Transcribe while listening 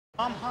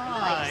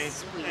Hi.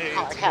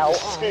 Sweetheart, how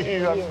are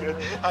you? I'm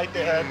good. Hi,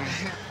 Dad.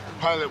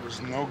 Pilot was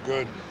no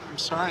good. I'm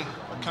sorry.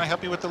 Can I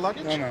help you with the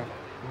luggage? No.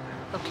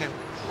 Okay,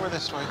 we're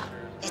this way.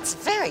 It's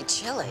very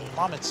chilly.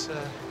 Mom, it's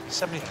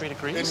 73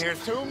 degrees. Been here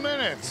 2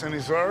 minutes, and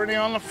he's already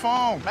on the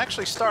phone. I'm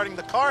actually starting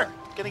the car,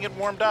 getting it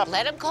warmed up.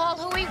 Let him call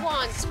who he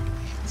wants.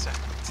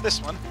 It's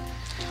this one.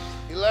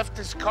 He left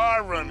his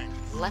car running.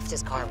 Left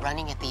his car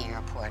running at the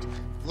airport.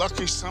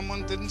 Lucky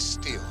someone didn't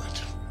steal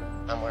it.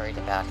 I'm worried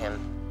about him.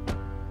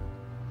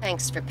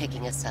 Thanks for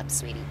picking us up,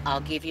 sweetie. I'll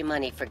give you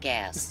money for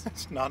gas.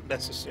 It's not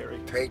necessary.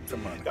 Take the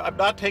money. I'm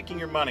not taking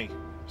your money.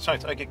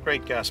 Besides, I get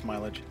great gas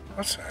mileage.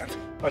 What's that?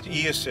 But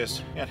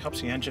E-Assist, yeah, it helps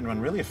the engine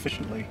run really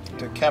efficiently.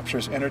 It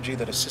captures energy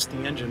that assists the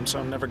engine, so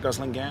I'm never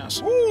guzzling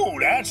gas. Ooh,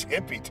 that's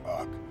hippie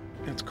talk.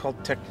 It's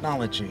called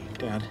technology,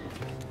 Dad.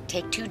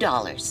 Take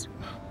 $2.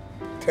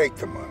 Take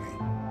the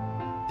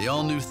money. The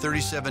all-new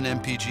 37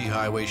 mpg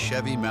highway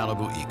Chevy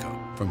Malibu Eco.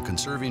 From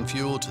conserving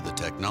fuel to the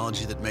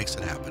technology that makes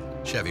it happen,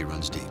 Chevy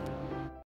runs deep.